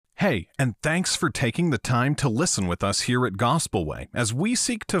Hey, and thanks for taking the time to listen with us here at Gospel Way as we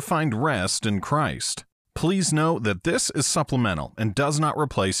seek to find rest in Christ. Please know that this is supplemental and does not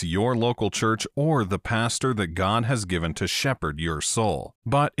replace your local church or the pastor that God has given to shepherd your soul.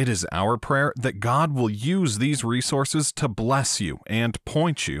 But it is our prayer that God will use these resources to bless you and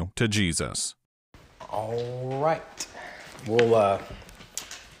point you to Jesus. All right. We'll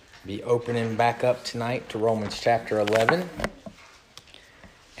be opening back up tonight to Romans chapter 11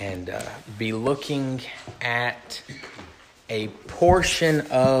 and be looking at a portion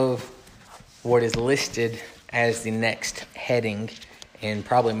of what is listed as the next heading in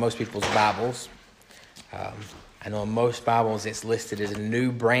probably most people's Bibles. I know in most Bibles it's listed as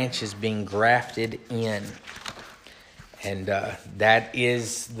new branches being grafted in. And that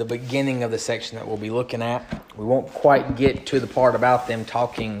is the beginning of the section that we'll be looking at. We won't quite get to the part about them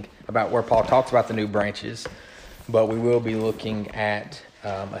talking about where Paul talks about the new branches, but we will be looking at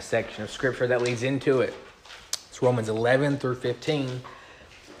a section of Scripture that leads into it. It's Romans 11 through 15.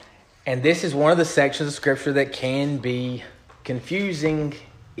 And this is one of the sections of Scripture that can be confusing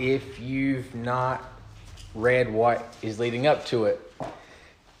if you've not read what is leading up to it.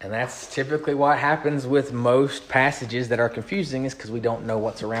 And that's typically what happens with most passages that are confusing, is because we don't know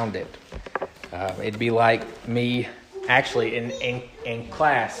what's around it. It'd be like me, actually, in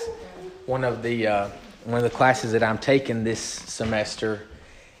class. One of the classes that I'm taking this semester,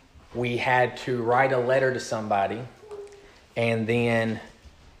 we had to write a letter to somebody, and then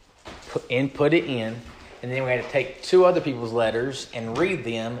put it in, and then we had to take two other people's letters and read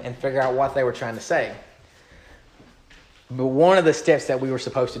them and figure out what they were trying to say. But one of the steps that we were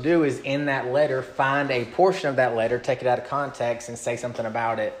supposed to do is in that letter, find a portion of that letter, take it out of context, and say something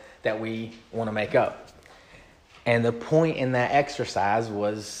about it that we want to make up. And the point in that exercise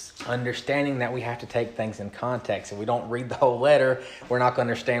was understanding that we have to take things in context. If we don't read the whole letter, we're not going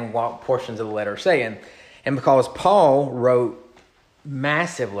to understand what portions of the letter are saying. And because Paul wrote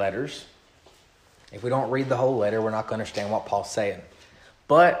massive letters, if we don't read the whole letter, we're not going to understand what Paul's saying.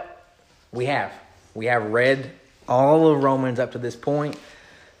 But we have read all of Romans up to this point.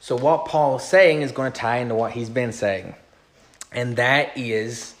 So what Paul is saying is going to tie into what he's been saying. And that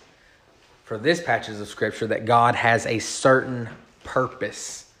is, for this passage of Scripture, that God has a certain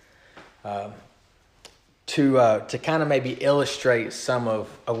purpose. To kind of maybe illustrate some of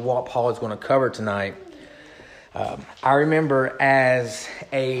what Paul is going to cover tonight, I remember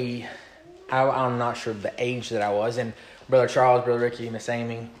I'm not sure the age that I was, and Brother Charles, Brother Ricky, Miss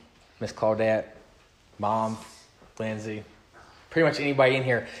Amy, Miss Claudette, Mom, Lindsay, pretty much anybody in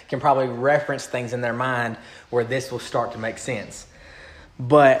here can probably reference things in their mind where this will start to make sense.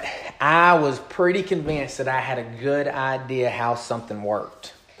 But I was pretty convinced that I had a good idea how something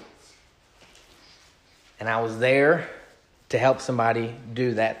worked. And I was there to help somebody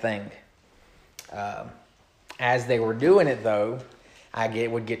do that thing. As they were doing it, though,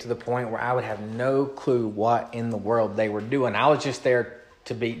 would get to the point where I would have no clue what in the world they were doing. I was just there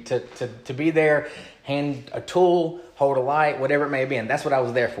to be there, hand a tool, hold a light, whatever it may be, and that's what I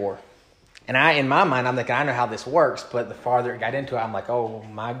was there for. And in my mind, I'm thinking, I know how this works, but the farther it got into it, I'm like, oh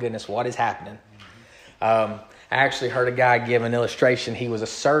my goodness, what is happening? I actually heard a guy give an illustration. He was a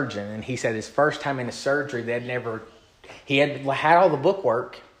surgeon, and he said his first time in a surgery, he had had all the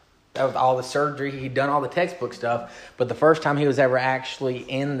bookwork of all the surgery, he'd done all the textbook stuff, but the first time he was ever actually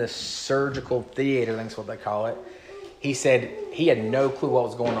in the surgical theater, that's what they call it, he said he had no clue what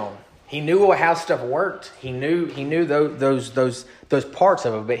was going on. He knew how stuff worked. He knew those parts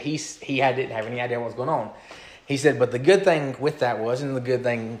of it, but he didn't have any idea what was going on. He said, but the good thing with that was, and the good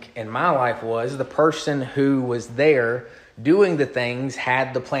thing in my life was, the person who was there doing the things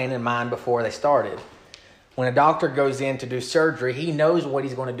had the plan in mind before they started. When a doctor goes in to do surgery, he knows what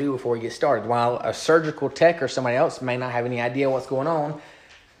he's going to do before he gets started. While a surgical tech or somebody else may not have any idea what's going on,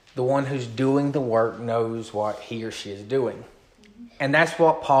 the one who's doing the work knows what he or she is doing. And that's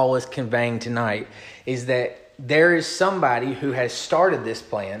what Paul is conveying tonight, is that there is somebody who has started this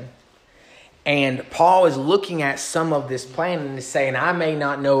plan, and Paul is looking at some of this plan and is saying, I may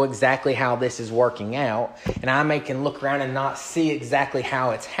not know exactly how this is working out, and I can look around and not see exactly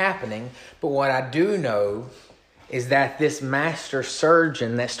how it's happening, but what I do know is that this master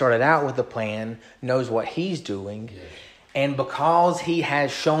surgeon that started out with the plan knows what he's doing, and because he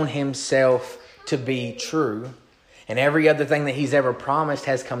has shown himself to be true, and every other thing that he's ever promised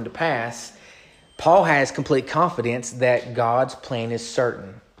has come to pass, Paul has complete confidence that God's plan is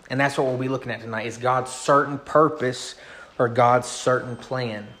certain. And that's what we'll be looking at tonight, is God's certain purpose or God's certain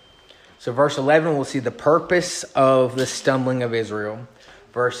plan. So verse 11, we'll see the purpose of the stumbling of Israel.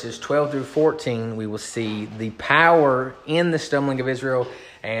 Verses 12 through 14, we will see the power in the stumbling of Israel.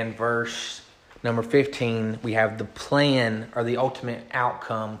 And verse number 15, we have the plan or the ultimate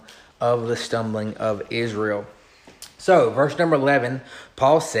outcome of the stumbling of Israel. So, verse number 11,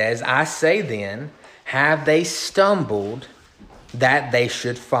 Paul says, I say then, have they stumbled that they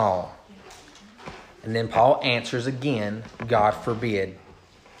should fall? And then Paul answers again, God forbid.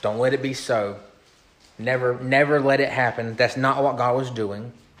 Don't let it be so. Never let it happen. That's not what God was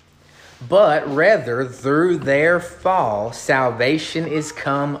doing. But rather, through their fall, salvation is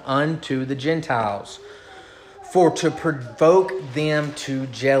come unto the Gentiles, for to provoke them to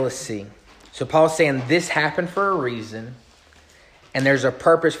jealousy. So Paul's saying this happened for a reason, and there's a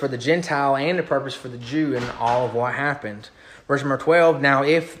purpose for the Gentile and a purpose for the Jew in all of what happened. Verse number 12, now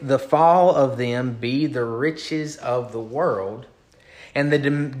if the fall of them be the riches of the world, and the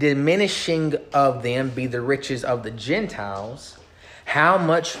diminishing of them be the riches of the Gentiles, how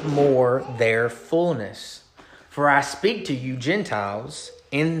much more their fullness? For I speak to you Gentiles,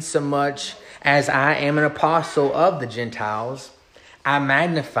 insomuch as I am an apostle of the Gentiles, I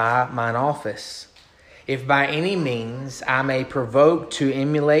magnify mine office. If by any means I may provoke to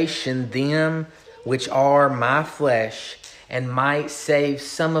emulation them which are my flesh, and might save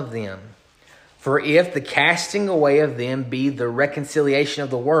some of them. For if the casting away of them be the reconciliation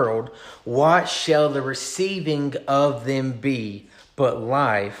of the world, what shall the receiving of them be but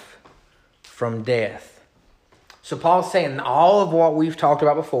life from death? So Paul's saying all of what we've talked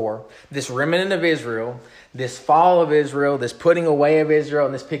about before, this remnant of Israel, this fall of Israel, this putting away of Israel,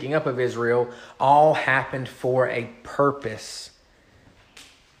 and this picking up of Israel, all happened for a purpose.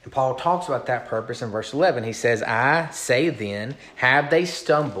 And Paul talks about that purpose in verse 11. He says, I say then, have they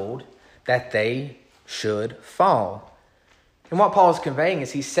stumbled that they should fall? And what Paul is conveying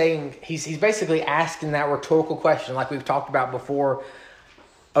is he's basically asking that rhetorical question like we've talked about before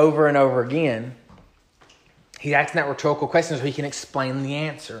over and over again. He's asking that rhetorical question so he can explain the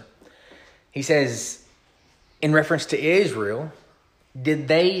answer. He says, in reference to Israel, did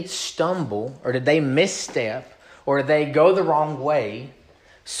they stumble or did they misstep or did they go the wrong way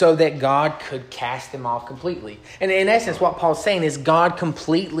so that God could cast them off completely? And in essence, what Paul's saying is God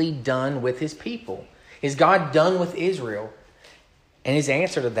completely done with his people? Is God done with Israel? And his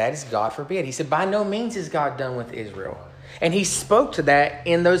answer to that is God forbid. He said, by no means is God done with Israel. And he spoke to that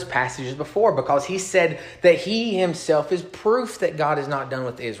in those passages before because he said that he himself is proof that God is not done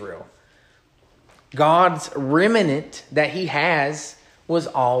with Israel. God's remnant that he has was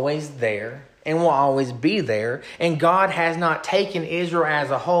always there and will always be there. And God has not taken Israel as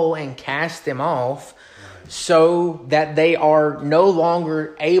a whole and cast them off so that they are no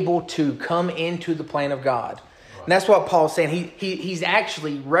longer able to come into the plan of God. And that's what Paul's saying. He's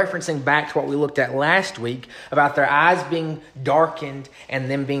actually referencing back to what we looked at last week about their eyes being darkened and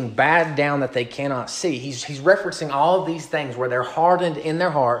them being bowed down that they cannot see. He's referencing all of these things where they're hardened in their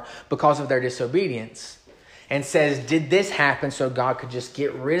heart because of their disobedience. And says, did this happen so God could just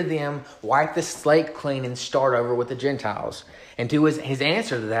get rid of them, wipe the slate clean, and start over with the Gentiles? And to his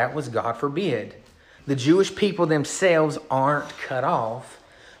answer to that was, God forbid. The Jewish people themselves aren't cut off,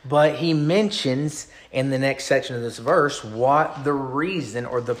 but he mentions in the next section of this verse what the reason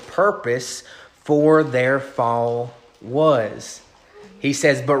or the purpose for their fall was. He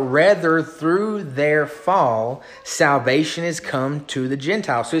says, but rather through their fall, salvation is come to the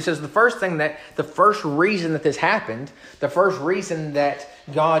Gentiles. So he says the first reason that this happened, the first reason that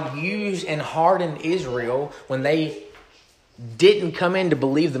God used and hardened Israel when they didn't come in to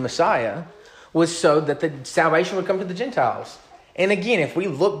believe the Messiah was so that the salvation would come to the Gentiles. And again, if we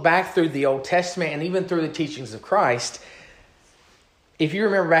look back through the Old Testament and even through the teachings of Christ, if you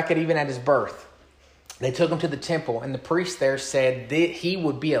remember back even at his birth, they took him to the temple, and the priest there said that he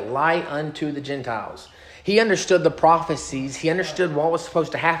would be a light unto the Gentiles. He understood the prophecies. He understood what was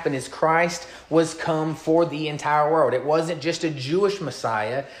supposed to happen as Christ was come for the entire world. It wasn't just a Jewish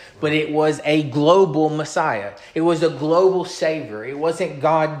Messiah, but it was a global Messiah. It was a global Savior. It wasn't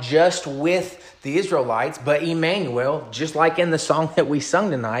God just with the Israelites, but Emmanuel, just like in the song that we sung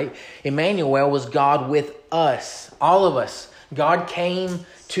tonight, Emmanuel was God with us, all of us. God came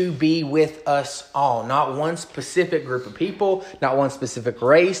to be with us all. Not one specific group of people, not one specific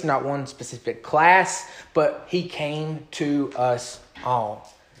race, not one specific class, but he came to us all.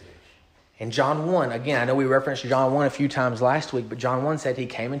 In John 1, again, I know we referenced John 1 a few times last week, but John 1 said he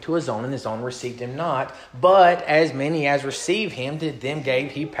came into his own, and his own received him not. But as many as received him, to them gave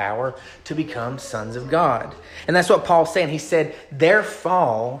he power to become sons of God. And that's what Paul's saying. He said their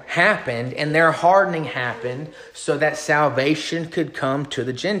fall happened and their hardening happened so that salvation could come to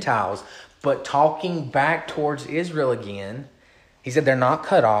the Gentiles. But talking back towards Israel again, he said they're not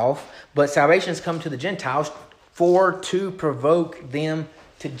cut off, but salvation's come to the Gentiles to provoke them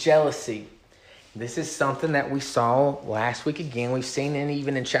to jealousy. This is something that we saw last week again. We've seen it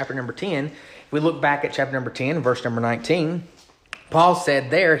even in chapter number 10. If we look back at chapter number 10, verse number 19, Paul said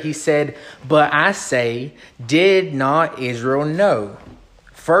there, he said, "But I say, did not Israel know?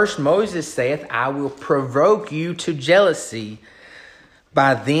 First Moses saith, I will provoke you to jealousy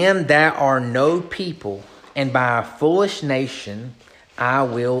by them that are no people, and by a foolish nation I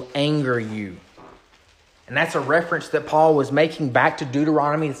will anger you." And that's a reference that Paul was making back to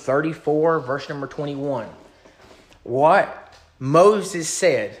Deuteronomy 34, verse number 21. What Moses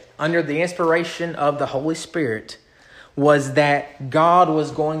said under the inspiration of the Holy Spirit was that God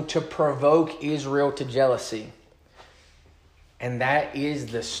was going to provoke Israel to jealousy. And that is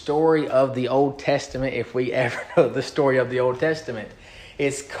the story of the Old Testament, if we ever know the story of the Old Testament.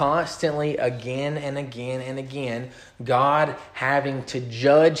 It's constantly, again and again and again, God having to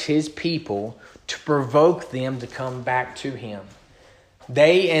judge his people to provoke them to come back to him.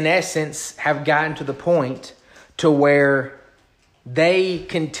 They, in essence, have gotten to the point to where they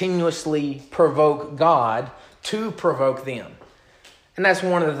continuously provoke God to provoke them. And that's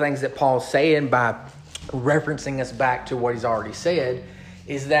one of the things that Paul's saying by referencing us back to what he's already said,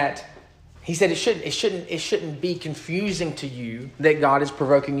 is that he said it shouldn't be confusing to you that God is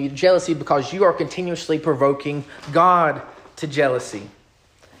provoking you to jealousy, because you are continuously provoking God to jealousy.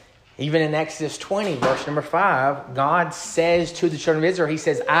 Even in Exodus 20, verse number 5, God says to the children of Israel, he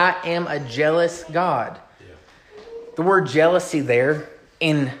says, "I am a jealous God." The word jealousy there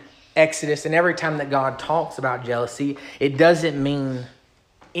in Exodus, and every time that God talks about jealousy, it doesn't mean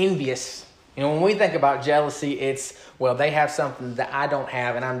envious. You know, when we think about jealousy, it's, well, they have something that I don't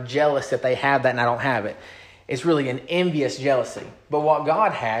have, and I'm jealous that they have that and I don't have it. It's really an envious jealousy. But what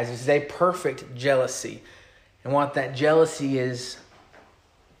God has is a perfect jealousy. And what that jealousy is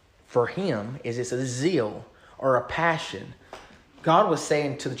for him is it's a zeal or a passion. God was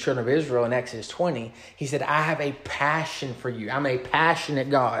saying to the children of Israel in Exodus 20, he said, "I have a passion for you. I'm a passionate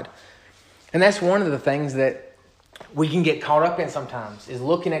God." And that's one of the things that we can get caught up in sometimes, is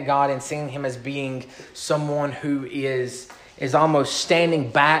looking at God and seeing him as being someone who is almost standing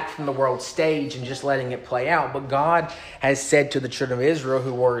back from the world stage and just letting it play out. But God has said to the children of Israel,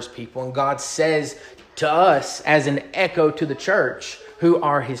 who were his people, and God says to us as an echo to the church, who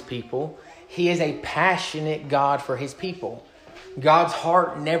are his people, he is a passionate God for his people. God's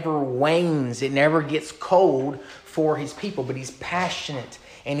heart never wanes. It never gets cold for his people, but he's passionate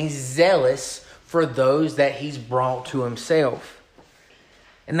and he's zealous for those that he's brought to himself.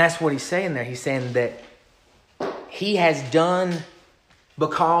 And that's what he's saying there. He's saying that he has done,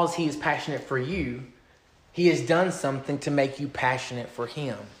 because he is passionate for you, he has done something to make you passionate for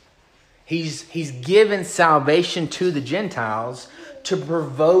him. He's given salvation to the Gentiles to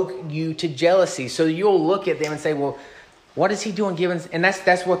provoke you to jealousy. So you'll look at them and say, well, what is he doing giving? And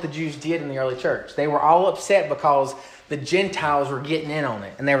that's what the Jews did in the early church. They were all upset because the Gentiles were getting in on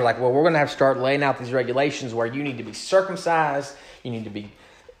it. And they were like, well, we're going to have to start laying out these regulations where you need to be circumcised, you need to be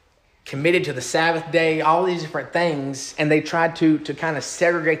committed to the Sabbath day, all these different things. And they tried to kind of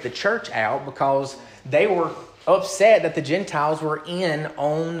segregate the church out because they were upset that the Gentiles were in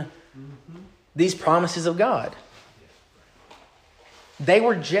on these promises of God. They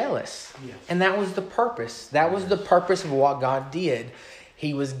were jealous. And that was the purpose. That was the purpose of what God did.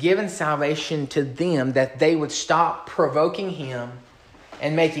 He was giving salvation to them that they would stop provoking him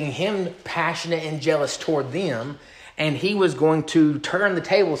and making him passionate and jealous toward them. And he was going to turn the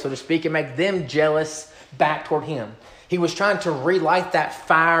table, so to speak, and make them jealous back toward him. He was trying to relight that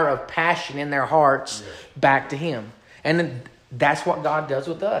fire of passion in their hearts back to him. And that's what God does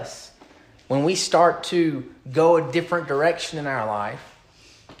with us. When we start to go a different direction in our life,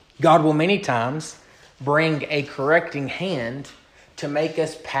 God will many times bring a correcting hand to make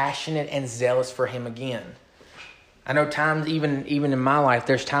us passionate and zealous for him again. I know times, even in my life,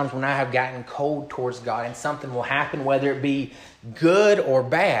 there's times when I have gotten cold towards God and something will happen, whether it be good or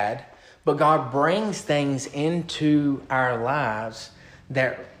bad, but God brings things into our lives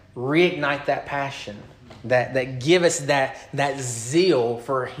that reignite that passion, that give us that zeal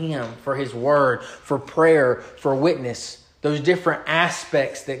for him, for his word, for prayer, for witness. Those different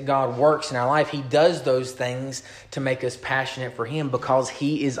aspects that God works in our life, he does those things to make us passionate for him because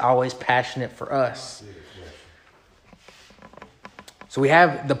he is always passionate for us. So we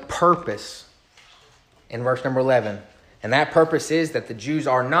have the purpose in verse number 11. And that purpose is that the Jews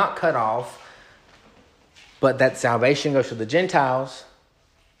are not cut off, but that salvation goes to the Gentiles,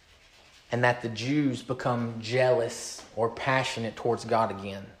 and that the Jews become jealous or passionate towards God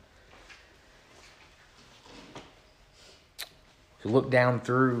again. If you look down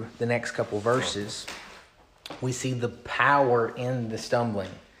through the next couple verses, we see the power in the stumbling.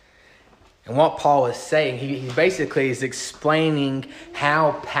 And what Paul is saying, he basically is explaining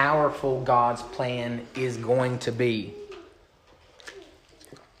how powerful God's plan is going to be.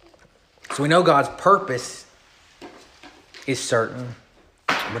 So we know God's purpose is certain,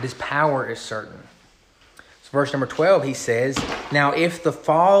 but his power is certain. So verse number 12, he says, "Now if the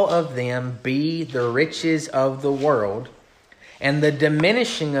fall of them be the riches of the world, and the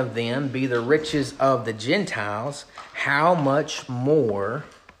diminishing of them be the riches of the Gentiles, how much more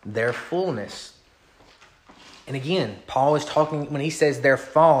their fullness?" And again, Paul is talking, when he says their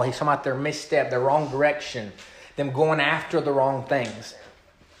fall, he's talking about their misstep, their wrong direction, them going after the wrong things.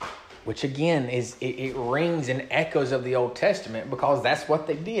 Which again, it rings and echoes of the Old Testament, because that's what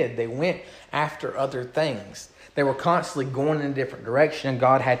they did. They went after other things. They were constantly going in a different direction, and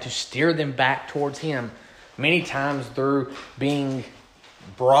God had to steer them back towards him. Many times through being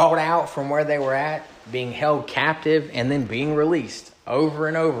brought out from where they were at, being held captive, and then being released over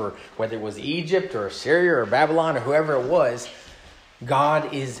and over. Whether it was Egypt or Assyria or Babylon or whoever it was,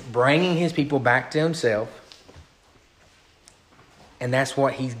 God is bringing his people back to himself. And that's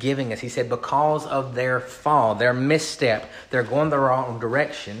what he's giving us. He said because of their fall, their misstep, they're going the wrong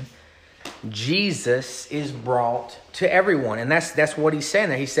direction, Jesus is brought to everyone. And that's what he's saying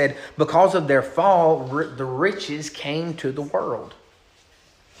there. He said because of their fall, the riches came to the world.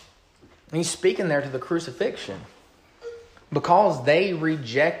 And he's speaking there to the crucifixion. Because they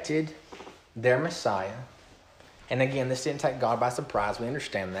rejected their Messiah. And again, this didn't take God by surprise. We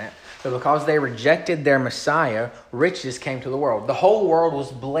understand that. But because they rejected their Messiah, riches came to the world. The whole world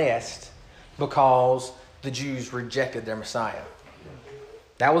was blessed because the Jews rejected their Messiah.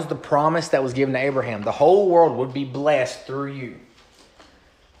 That was the promise that was given to Abraham. The whole world would be blessed through you.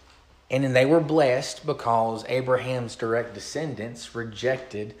 And then they were blessed because Abraham's direct descendants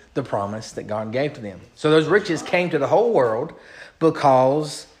rejected the promise that God gave to them. So those riches came to the whole world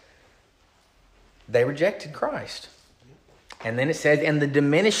because they rejected Christ. And then it says, and the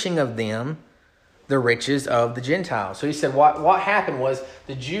diminishing of them, the riches of the Gentiles. So he said what happened was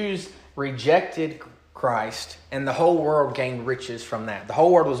the Jews rejected Christ, and the whole world gained riches from that. The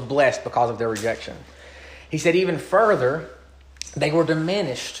whole world was blessed because of their rejection. He said even further, they were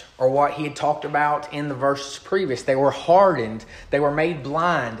diminished, or what he had talked about in the verses previous. They were hardened. They were made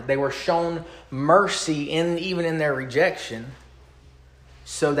blind. They were shown mercy even in their rejection,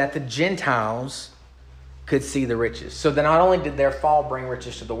 so that the Gentiles could see the riches. So that not only did their fall bring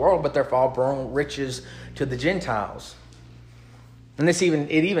riches to the world, but their fall brought riches to the Gentiles. And it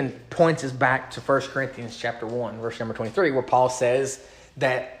even points us back to 1 Corinthians chapter 1, verse number 23, where Paul says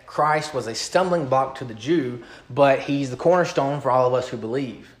that Christ was a stumbling block to the Jew, but he's the cornerstone for all of us who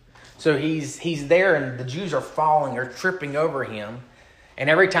believe. So he's there, and the Jews are falling or tripping over him. And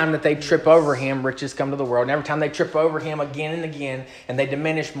every time that they trip over him, riches come to the world. And every time they trip over him again and again, and they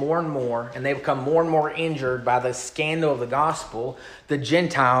diminish more and more, and they become more and more injured by the scandal of the gospel, the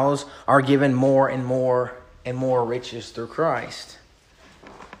Gentiles are given more and more and more riches through Christ.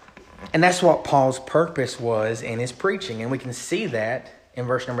 And that's what Paul's purpose was in his preaching. And we can see that in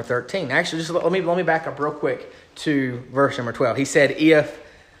verse number 13. Actually, just let me back up real quick to verse number 12. He said, if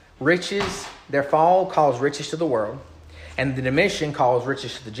riches, their fall caused riches to the world, and the diminishing caused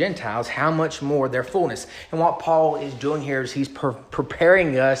riches to the Gentiles, how much more their fullness? And what Paul is doing here is he's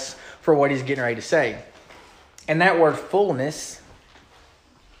preparing us for what he's getting ready to say. And that word fullness,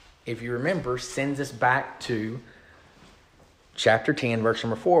 if you remember, sends us back to chapter 10, verse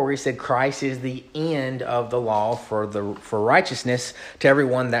number 4, where he said, Christ is the end of the law for righteousness to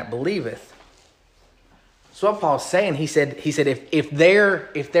everyone that believeth. So what Paul's saying, he said if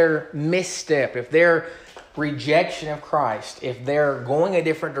their misstep, if their rejection of Christ, if they're going a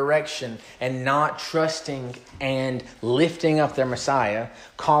different direction and not trusting and lifting up their Messiah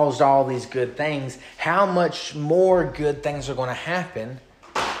caused all these good things, how much more good things are going to happen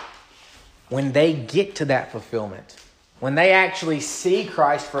when they get to that fulfillment? When they actually see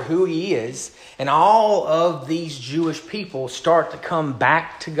Christ for who he is, and all of these Jewish people start to come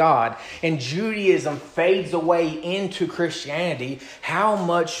back to God, and Judaism fades away into Christianity, how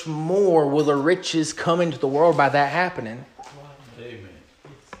much more will the riches come into the world by that happening? Amen.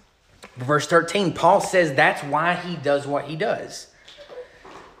 Verse 13, Paul says that's why he does what he does.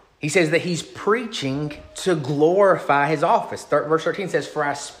 He says that he's preaching to glorify his office. Verse 13 says, for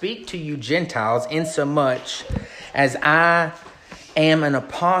I speak to you Gentiles insomuch as I am an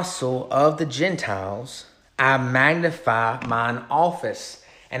apostle of the Gentiles, I magnify mine office.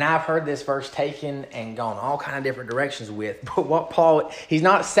 And I've heard this verse taken and gone all kind of different directions with. But what Paul, he's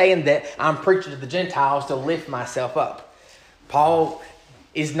not saying that I'm preaching to the Gentiles to lift myself up. Paul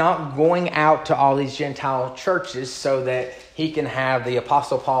is not going out to all these Gentile churches so that he can have the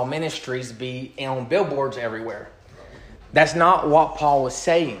Apostle Paul ministries be on billboards everywhere. That's not what Paul was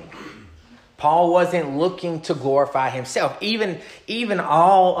saying. Paul wasn't looking to glorify himself. Even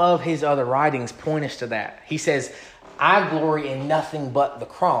all of his other writings point us to that. He says, I glory in nothing but the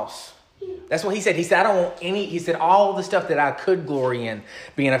cross. That's what he said. He said, I don't want any. He said, all the stuff that I could glory in,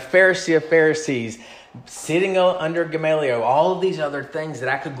 being a Pharisee of Pharisees, sitting under Gamaliel, all of these other things that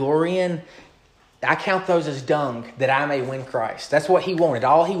I could glory in, I count those as dung that I may win Christ. That's what he wanted.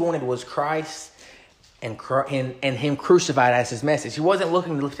 All he wanted was Christ and him crucified as his message. He wasn't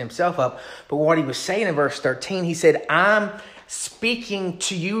looking to lift himself up, but what he was saying in verse 13, he said, I'm speaking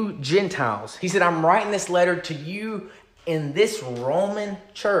to you Gentiles. He said, I'm writing this letter to you in this Roman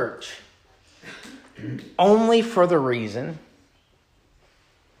church only for the reason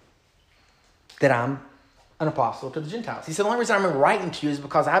that I'm an apostle to the Gentiles. He said, the only reason I'm writing to you is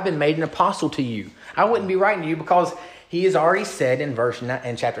because I've been made an apostle to you. I wouldn't be writing to you because he has already said in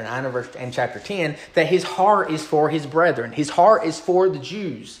chapter 9 and chapter 10 that his heart is for his brethren. His heart is for the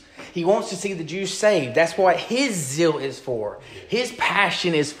Jews. He wants to see the Jews saved. That's what his zeal is for. His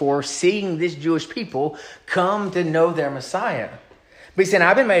passion is for seeing this Jewish people come to know their Messiah. But he said,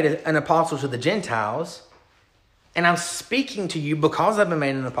 I've been made an apostle to the Gentiles, and I'm speaking to you because I've been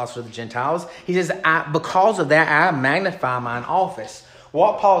made an apostle to the Gentiles. He says, because of that, I magnify mine office.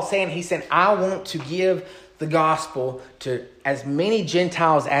 What Paul is saying, he said, I want to give the gospel to as many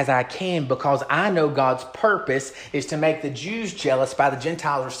Gentiles as I can because I know God's purpose is to make the Jews jealous by the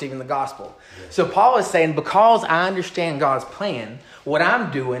Gentiles receiving the gospel. Yes. So Paul is saying, because I understand God's plan, what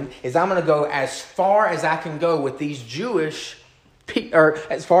I'm doing is I'm going to go as far as I can go with these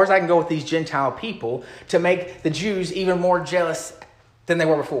as far as I can go with these Gentile people to make the Jews even more jealous than they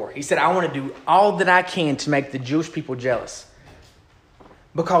were before. He said, I want to do all that I can to make the Jewish people jealous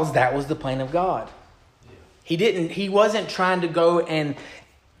because that was the plan of God. He wasn't trying to go and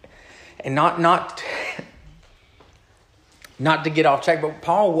not to get off track, but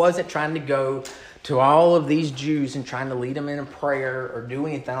Paul wasn't trying to go to all of these Jews and trying to lead them in a prayer or do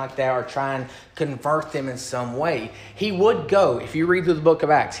anything like that or try and convert them in some way. He would go, if you read through the book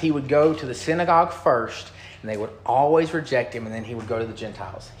of Acts, he would go to the synagogue first and they would always reject him and then he would go to the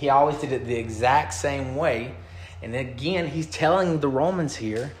Gentiles. He always did it the exact same way. And again, he's telling the Romans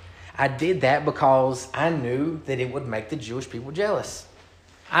here, I did that because I knew that it would make the Jewish people jealous.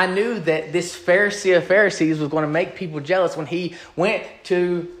 I knew that this Pharisee of Pharisees was going to make people jealous when he went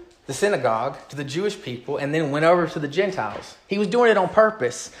to the synagogue, to the Jewish people, and then went over to the Gentiles. He was doing it on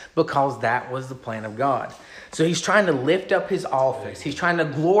purpose because that was the plan of God. So he's trying to lift up his office. He's trying to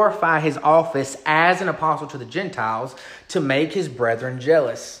glorify his office as an apostle to the Gentiles to make his brethren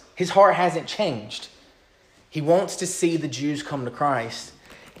jealous. His heart hasn't changed. He wants to see the Jews come to Christ.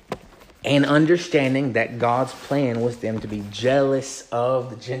 And understanding that God's plan was them to be jealous of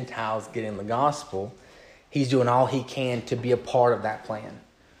the Gentiles getting the gospel, he's doing all he can to be a part of that plan.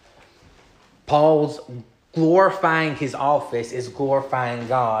 Paul's glorifying his office is glorifying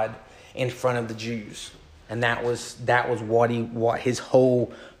God in front of the Jews. And that was what his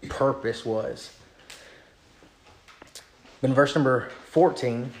whole purpose was. But in verse number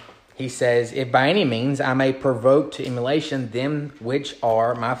 14, he says, if by any means I may provoke to emulation them which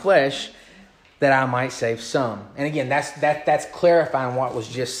are my flesh, that I might save some. And again, that's clarifying what was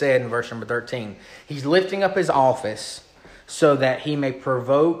just said in verse number 13. He's lifting up his office so that he may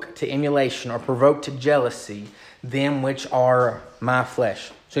provoke to emulation or provoke to jealousy them which are my flesh.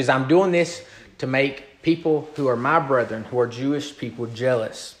 So he says, I'm doing this to make people who are my brethren, who are Jewish people,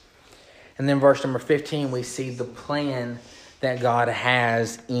 jealous. And then verse number 15, we see the plan that God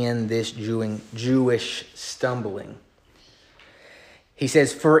has in this Jewish stumbling. He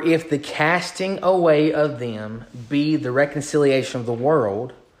says, for if the casting away of them be the reconciliation of the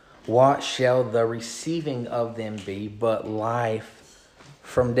world, what shall the receiving of them be but life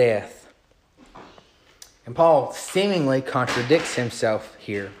from death? And Paul seemingly contradicts himself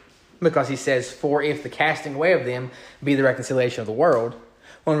here because he says, for if the casting away of them be the reconciliation of the world.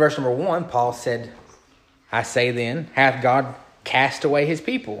 Well, in verse number 1, Paul said, I say then, hath God cast away his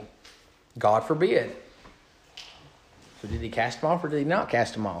people? God forbid. So did he cast them off or did he not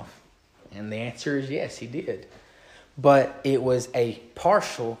cast them off? And the answer is yes, he did. But it was a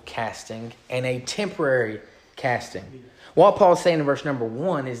partial casting and a temporary casting. What Paul's saying in verse number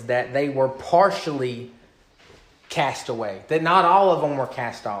 1 is that they were partially cast away. That not all of them were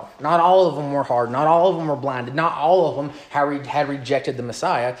cast off. Not all of them were hard. Not all of them were blinded. Not all of them had rejected the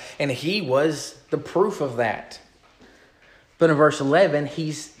Messiah. And he was the proof of that. But in verse 11,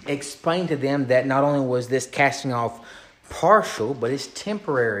 he's explained to them that not only was this casting off partial, but it's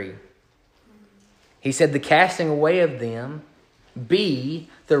temporary. He said the casting away of them be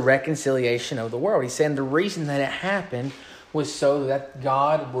the reconciliation of the world. He said the reason that it happened was so that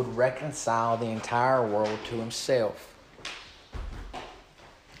God would reconcile the entire world to himself.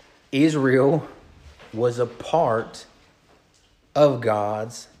 Israel was a part of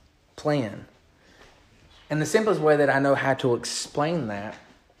God's plan. And the simplest way that I know how to explain that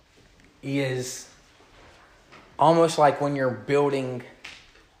is almost like when you're building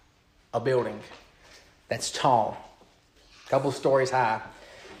a building that's tall, a couple stories high.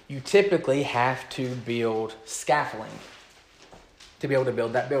 You typically have to build scaffolding to be able to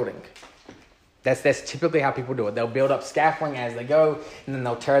build that building. That's typically how people do it. They'll build up scaffolding as they go, and then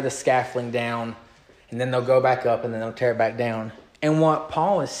they'll tear the scaffolding down, and then they'll go back up, and then they'll tear it back down. And what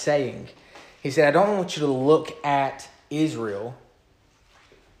Paul is saying, he said, I don't want you to look at Israel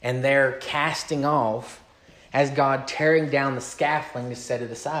and their casting off as God tearing down the scaffolding to set it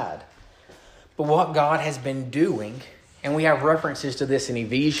aside. But what God has been doing, and we have references to this in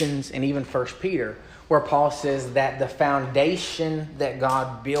Ephesians and even 1 Peter, where Paul says that the foundation that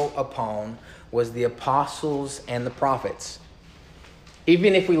God built upon was the apostles and the prophets.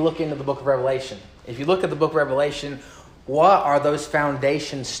 Even if we look into the book of Revelation, if you look at the book of Revelation, what are those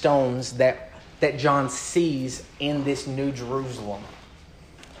foundation stones that John sees in this New Jerusalem?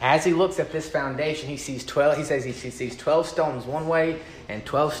 As he looks at this foundation, he sees 12. He says he sees 12 stones one way and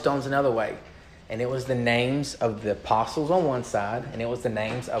 12 stones another way. And it was the names of the apostles on one side, and it was the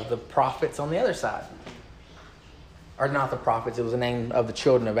names of the prophets on the other side. Or not the prophets, it was the name of the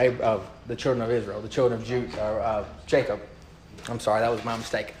children of Israel, the children of Jacob. I'm sorry, that was my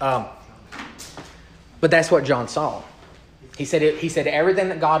mistake. But that's what John saw. He said everything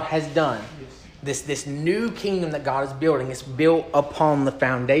that God has done, this new kingdom that God is building, is built upon the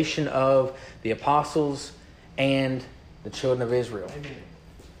foundation of the apostles and the children of Israel. Amen.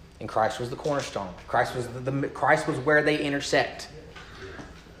 And Christ was the cornerstone. Christ was where they intersect.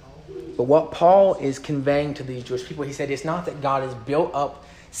 But what Paul is conveying to these Jewish people, he said it's not that God has built up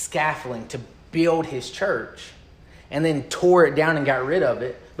scaffolding to build his church and then tore it down and got rid of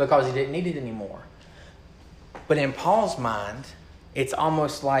it because he didn't need it anymore. But in Paul's mind, it's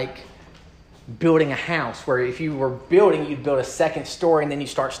almost like building a house where if you were building, you'd build a second story and then you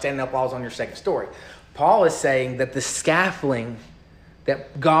start standing up walls on your second story. Paul is saying that the scaffolding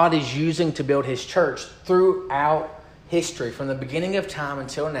that God is using to build his church throughout history, from the beginning of time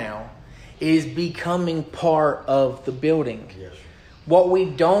until now, is becoming part of the building. Yes. What we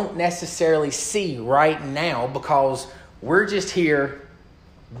don't necessarily see right now, because we're just here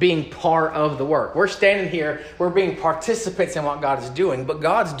being part of the work. We're standing here, we're being participants in what God is doing, but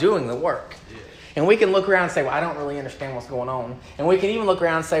God's doing the work. Yes. And we can look around and say, well, I don't really understand what's going on. And we can even look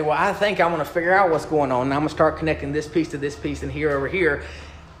around and say, well, I think I'm going to figure out what's going on. And I'm going to start connecting this piece to this piece and here over here.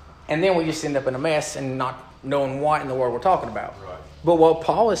 And then we just end up in a mess and not knowing what in the world we're talking about. Right. But what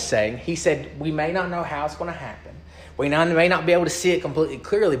Paul is saying, he said, we may not know how it's going to happen. We may not be able to see it completely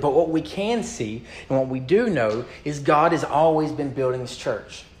clearly, but what we can see and what we do know is God has always been building his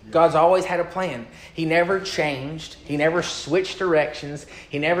church. God's always had a plan. He never changed. He never switched directions.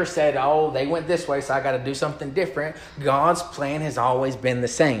 He never said, oh, they went this way, so I got to do something different. God's plan has always been the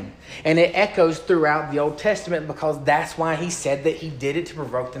same. And it echoes throughout the Old Testament because that's why he said that he did it to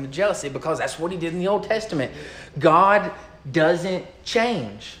provoke them to jealousy, because that's what he did in the Old Testament. God doesn't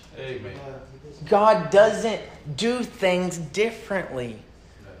change. Amen. God doesn't do things differently.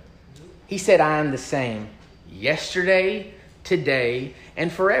 He said, I am the same yesterday, today,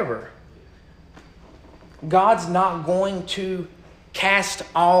 and forever. God's not going to cast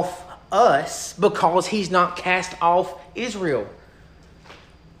off us because he's not cast off Israel.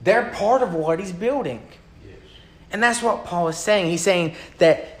 They're part of what he's building. Yes. And that's what Paul is saying. He's saying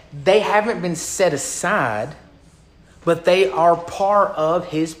that they haven't been set aside, but they are part of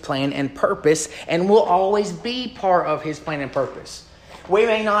his plan and purpose and will always be part of his plan and purpose. We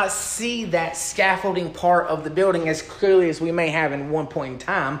may not see that scaffolding part of the building as clearly as we may have in one point in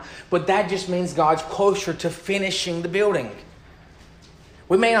time, but that just means God's closer to finishing the building.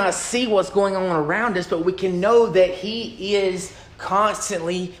 We may not see what's going on around us, but we can know that he is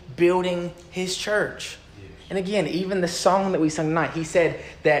constantly building his church. Yes. And again, even the song that we sung tonight, he said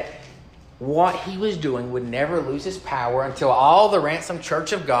that what he was doing would never lose its power until all the ransomed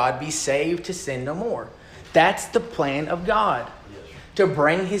church of God be saved to sin no more. That's the plan of God. To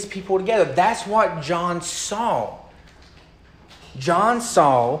bring his people together. That's what John saw. John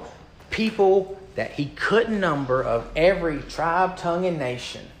saw people that he couldn't number of every tribe, tongue, and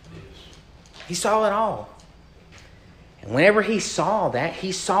nation. He saw it all. And whenever he saw that,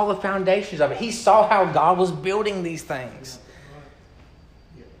 he saw the foundations of it. He saw how God was building these things.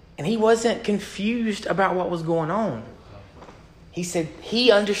 And he wasn't confused about what was going on. He said,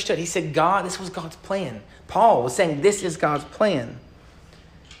 he understood. He said, God, this was God's plan. Paul was saying, this is God's plan.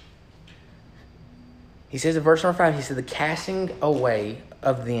 He says in verse number 5, he said, the casting away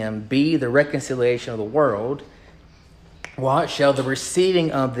of them be the reconciliation of the world. What shall the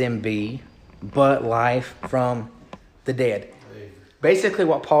receiving of them be but life from the dead? Basically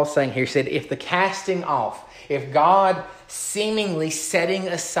what Paul's saying here, he said, if the casting off, if God seemingly setting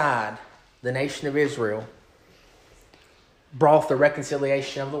aside the nation of Israel brought the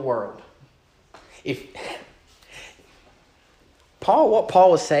reconciliation of the world. What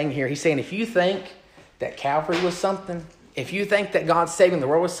Paul was saying here, he's saying if you think that Calvary was something, if you think that God saving the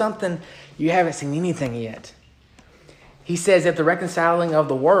world was something, you haven't seen anything yet. He says, at the reconciling of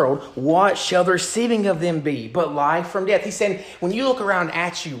the world, what shall the receiving of them be but life from death? He's saying, when you look around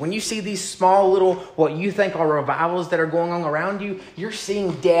at you, when you see these small little, what you think are revivals that are going on around you, you're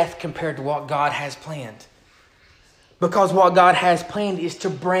seeing death compared to what God has planned. Because what God has planned is to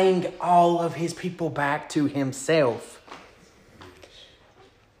bring all of his people back to himself.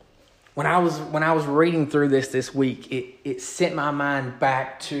 When I was reading through this week, it sent my mind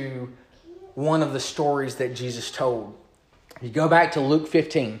back to one of the stories that Jesus told. You go back to Luke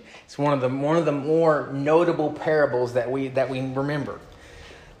 15. It's one of the more notable parables that we remember.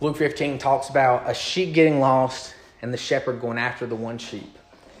 Luke 15 talks about a sheep getting lost and the shepherd going after the one sheep.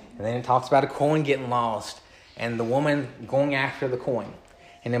 And then it talks about a coin getting lost and the woman going after the coin.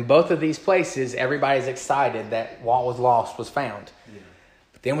 And in both of these places, everybody's excited that what was lost was found. Yeah.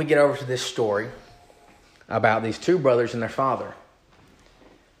 But then we get over to this story about these two brothers and their father.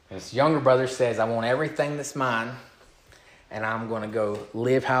 This younger brother says, I want everything that's mine, and I'm going to go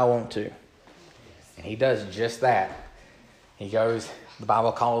live how I want to. And he does just that. He goes, the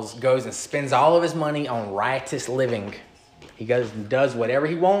Bible goes and spends all of his money on riotous living. He goes and does whatever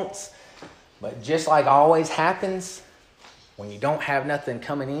he wants. But just like always happens, when you don't have nothing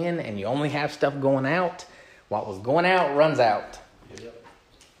coming in and you only have stuff going out, what was going out runs out. Yep.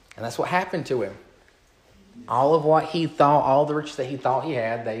 And that's what happened to him. All of what he thought, all the riches that he thought he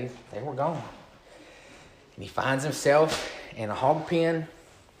had, they were gone. And he finds himself in a hog pen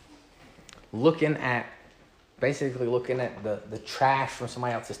looking at the trash from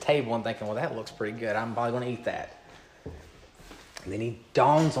somebody else's table and thinking, well, that looks pretty good. I'm probably going to eat that. And then he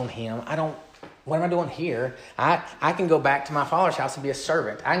dawns on him, what am I doing here? I can go back to my father's house and be a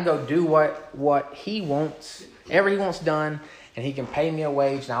servant. I can go do what he wants, whatever he wants done, and he can pay me a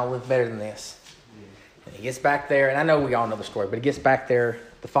wage and I'll live better than this. And he gets back there, and I know we all know the story, but he gets back there,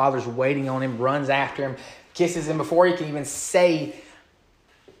 the father's waiting on him, runs after him, kisses him before he can even say,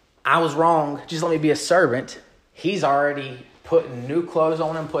 I was wrong, just let me be a servant. He's already putting new clothes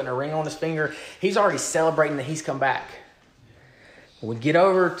on him, putting a ring on his finger. He's already celebrating that he's come back. We get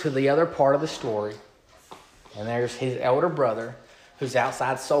over to the other part of the story, and there's his elder brother who's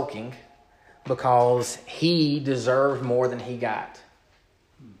outside sulking because he deserved more than he got.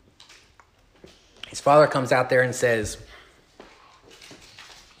 His father comes out there and says,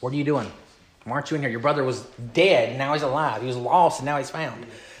 what are you doing? Why aren't you in here? Your brother was dead, and now he's alive. He was lost, and now he's found.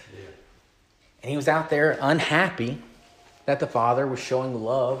 And he was out there unhappy that the father was showing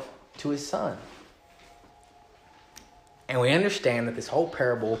love to his son. And we understand that this whole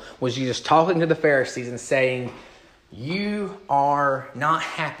parable was Jesus talking to the Pharisees and saying, you are not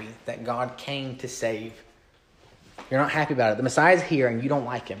happy that God came to save. You're not happy about it. The Messiah's here and you don't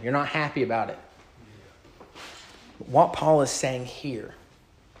like him. You're not happy about it. What Paul is saying here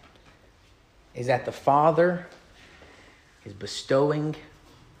is that the Father is bestowing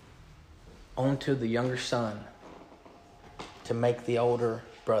onto the younger son to make the older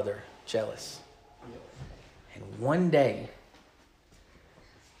brother jealous. And one day,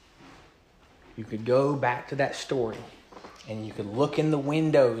 you could go back to that story and you could look in the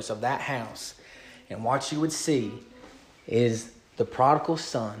windows of that house, and what you would see is the prodigal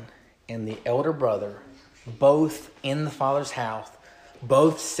son and the elder brother both in the father's house,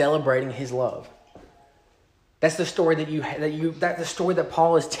 both celebrating his love. That's the story that's the story that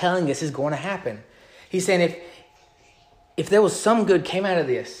Paul is telling us is going to happen. He's saying if there was some good came out of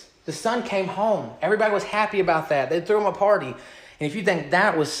this, the son came home. Everybody was happy about that. They threw him a party. And if you think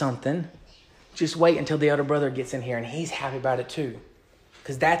that was something, just wait until the elder brother gets in here and he's happy about it too.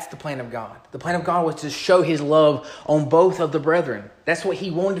 Because that's the plan of God. The plan of God was to show his love on both of the brethren. That's what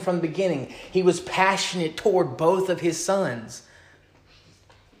he wanted from the beginning. He was passionate toward both of his sons.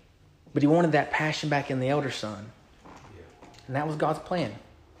 But he wanted that passion back in the elder son. And that was God's plan.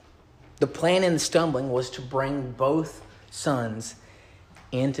 The plan in the stumbling was to bring both sons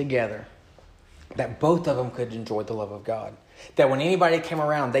in together, that both of them could enjoy the love of God. That when anybody came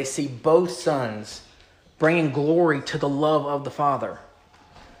around, they see both sons bringing glory to the love of the Father.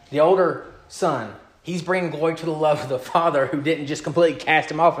 The older son, he's bringing glory to the love of the Father, who didn't just completely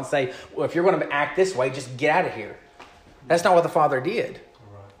cast him off and say, well, if you're going to act this way, just get out of here. That's not what the Father did.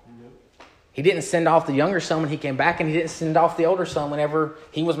 He didn't send off the younger son when he came back, and he didn't send off the older son whenever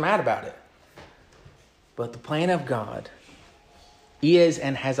he was mad about it. But the plan of God is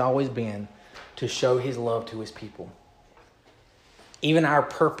and has always been to show his love to his people. Even our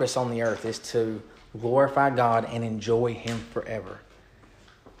purpose on the earth is to glorify God and enjoy him forever.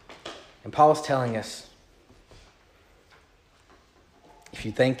 And Paul's telling us, if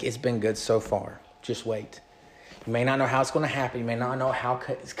you think it's been good so far, just wait. You may not know how it's going to happen. You may not know how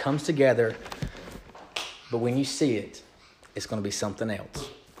it comes together. But when you see it, it's going to be something else.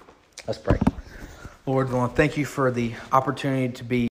 Let's pray. Lord, I want to thank you for the opportunity to be